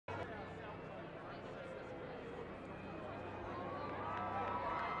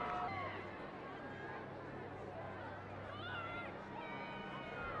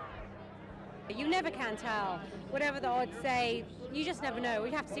You never can tell. Whatever the odds say, you just never know.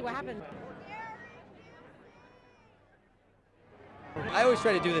 We have to see what happens. I always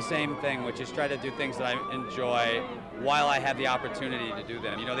try to do the same thing, which is try to do things that I enjoy while I have the opportunity to do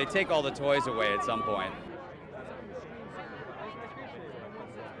them. You know, they take all the toys away at some point.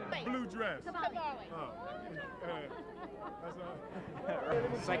 Blue dress.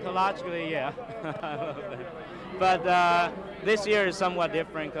 Psychologically, yeah. But this year is somewhat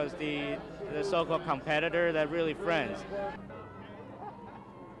different because the so-called competitor, they're really friends.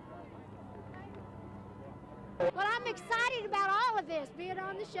 Well, I'm excited about all of this, being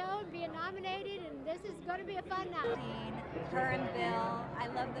on the show and being nominated, and this is going to be a fun night. Her and Bill, I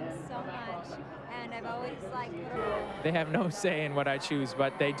love them so much, and I've always liked her. They have no say in what I choose,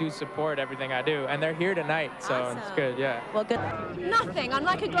 but they do support everything I do, and they're here tonight, so Awesome. It's good, yeah. Well, good. Nothing. I'm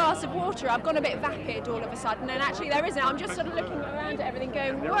like a glass of water. I've gone a bit vapid all of a sudden, and actually there isn't. I'm just sort of looking around at everything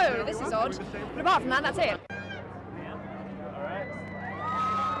going, whoa, this is odd. But apart from that, that's it.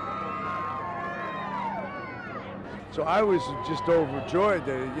 So I was just overjoyed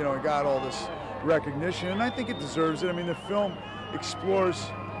that it got all this recognition, and I think it deserves it. I mean, the film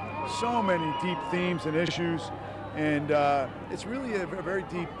explores so many deep themes and issues, and it's really a very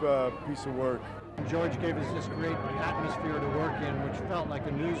deep piece of work. George gave us this great atmosphere to work in, which felt like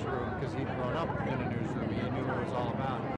a newsroom because he'd grown up in a newsroom. He knew what it was all about.